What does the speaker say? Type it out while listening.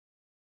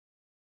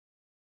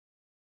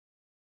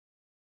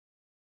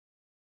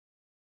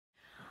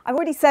I've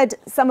already said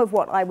some of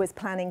what I was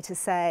planning to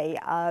say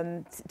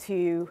but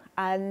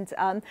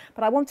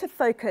I want to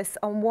focus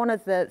on one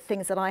of the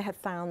things that I have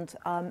found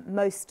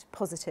most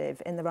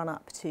positive in the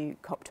run-up to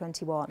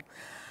COP21.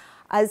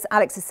 As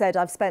Alex has said,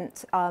 I've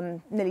spent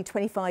nearly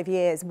 25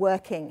 years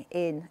working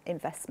in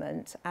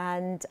investment,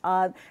 and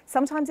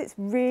sometimes it's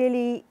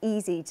really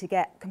easy to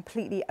get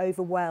completely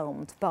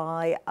overwhelmed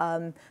by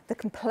the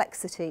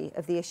complexity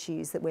of the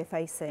issues that we're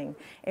facing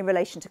in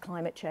relation to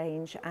climate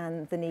change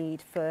and the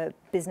need for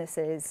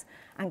businesses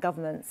and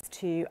governments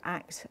to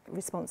act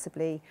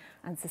responsibly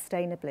and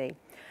sustainably.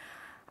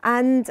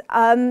 And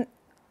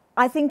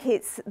I think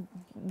it's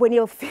when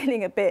you're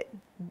feeling a bit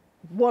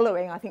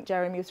wallowing, I think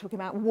Jeremy was talking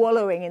about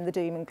wallowing in the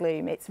doom and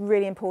gloom, it's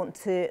really important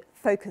to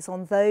focus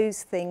on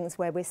those things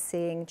where we're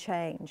seeing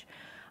change.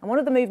 And one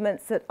of the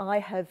movements that I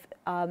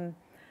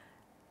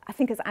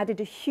think has added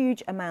a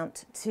huge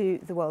amount to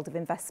the world of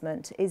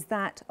investment is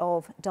that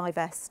of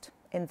divest,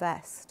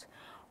 invest,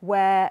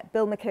 where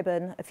Bill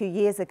McKibben a few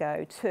years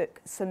ago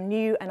took some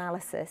new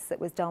analysis that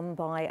was done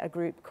by a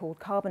group called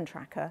Carbon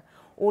Tracker,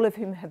 all of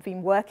whom have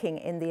been working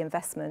in the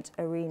investment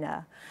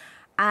arena,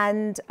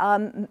 and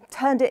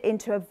turned it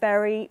into a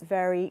very,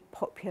 very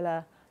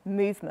popular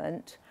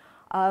movement,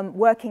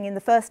 working in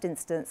the first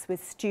instance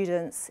with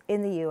students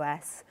in the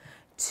US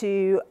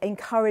to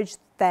encourage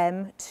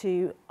them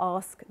to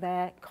ask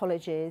their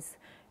colleges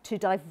to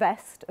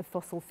divest of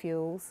fossil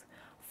fuels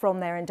from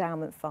their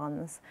endowment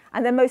funds,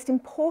 and then most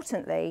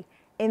importantly,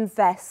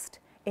 invest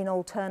in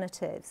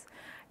alternatives.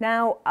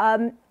 Now,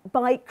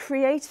 by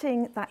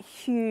creating that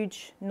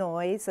huge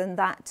noise, and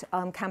that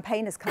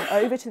campaign has come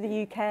over to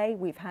the UK,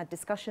 we've had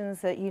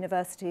discussions at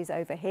universities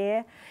over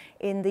here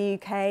in the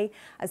UK,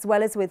 as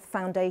well as with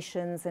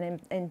foundations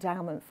and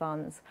endowment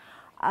funds.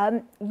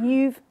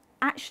 You've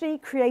actually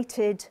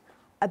created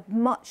a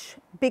much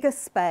bigger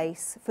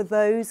space for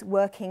those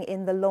working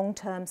in the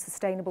long-term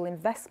sustainable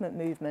investment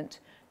movement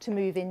to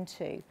move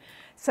into.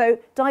 So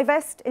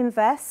divest,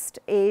 invest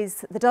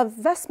is the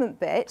divestment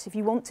bit, if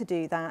you want to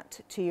do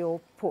that to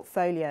your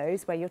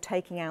portfolios where you're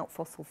taking out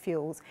fossil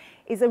fuels,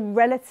 is a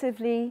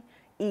relatively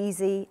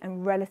easy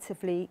and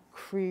relatively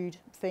crude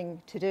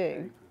thing to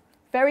do.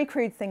 Very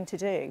crude thing to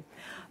do.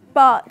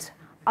 But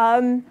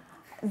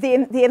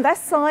the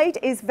invest side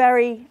is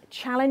very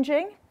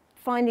challenging,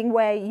 finding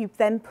where you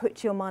then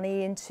put your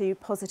money into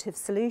positive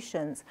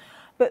solutions.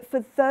 But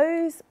for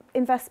those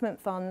investment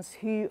funds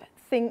who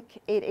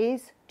think it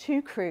is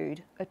too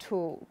crude a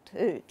tool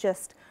to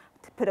just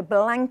put a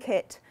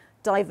blanket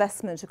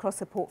divestment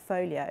across a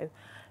portfolio,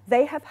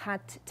 they have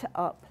had to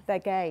up their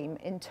game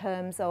in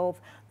terms of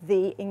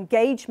the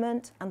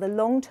engagement and the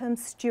long-term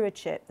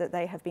stewardship that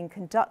they have been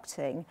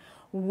conducting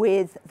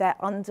with their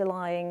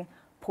underlying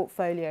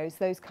portfolios,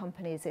 those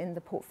companies in the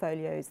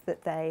portfolios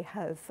that they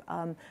have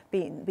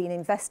been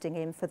investing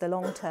in for the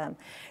long term.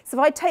 So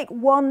if I take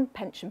one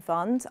pension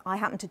fund, I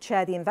happen to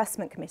chair the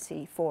investment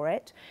committee for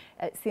it,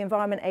 it's the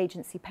Environment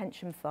Agency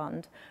Pension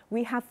Fund.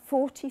 We have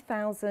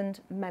 40,000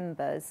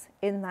 members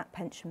in that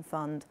pension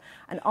fund,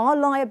 and our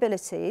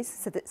liabilities,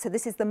 so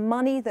this is the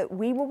money that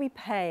we will be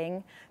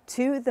paying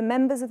to the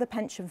members of the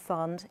pension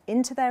fund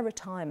into their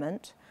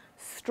retirement,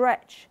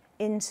 stretch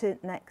into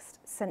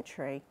next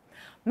century.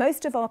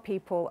 Most of our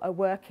people are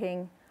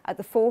working at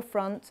the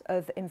forefront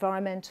of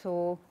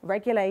environmental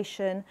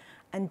regulation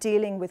and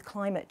dealing with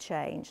climate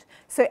change.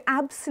 So it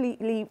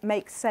absolutely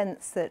makes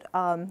sense that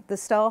the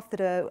staff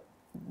that are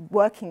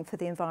working for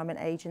the Environment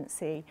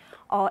Agency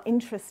are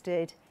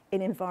interested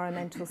in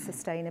environmental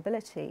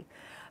sustainability.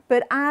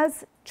 But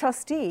as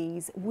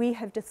trustees, we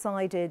have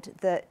decided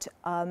that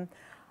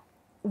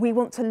we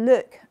want to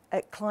look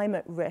at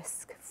climate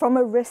risk from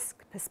a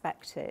risk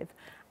perspective.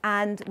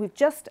 And we've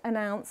just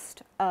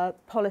announced a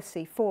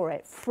policy for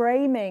it,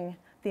 framing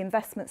the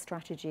investment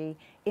strategy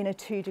in a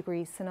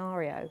 2-degree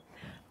scenario.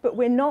 But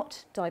we're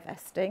not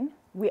divesting,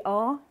 we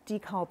are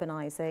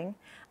decarbonising,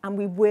 and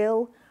we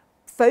will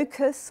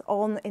focus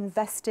on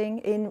investing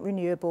in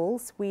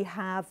renewables. We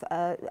have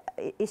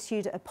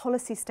issued a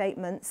policy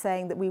statement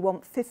saying that we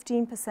want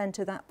 15%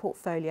 of that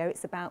portfolio,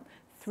 it's about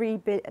 3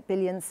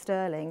 billion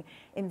sterling,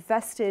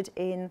 invested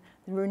in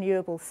the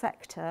renewable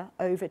sector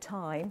over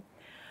time.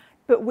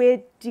 But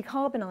we're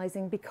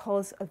decarbonising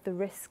because of the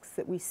risks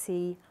that we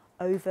see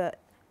over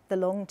the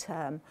long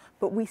term.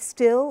 But we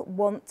still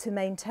want to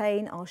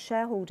maintain our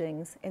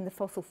shareholdings in the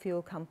fossil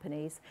fuel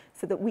companies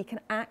so that we can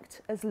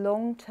act as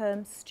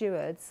long-term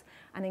stewards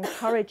and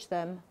encourage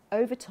them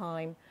over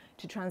time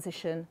to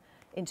transition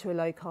into a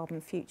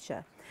low-carbon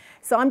future.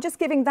 So I'm just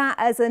giving that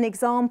as an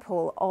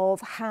example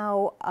of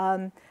how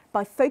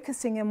by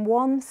focusing in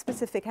one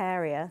specific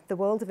area, the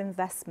world of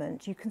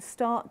investment, you can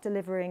start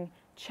delivering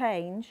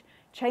change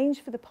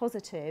for the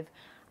positive,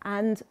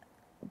 and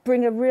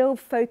bring a real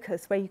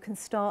focus where you can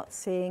start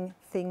seeing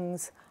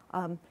things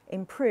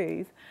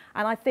improve.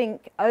 And I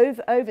think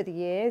over the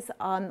years,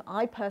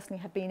 I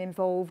personally have been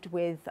involved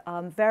with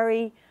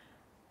very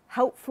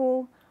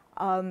helpful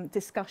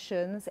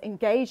discussions,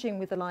 engaging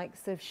with the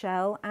likes of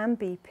Shell and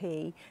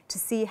BP to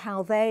see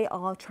how they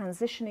are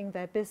transitioning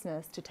their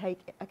business to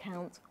take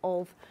account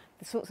of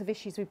the sorts of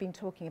issues we've been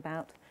talking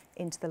about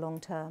into the long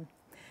term.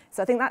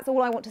 So I think that's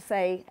all I want to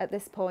say at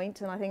this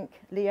point, and I think,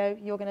 Leo,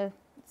 you're going to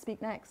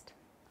speak next.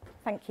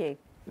 Thank you.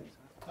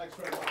 Thanks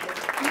very much.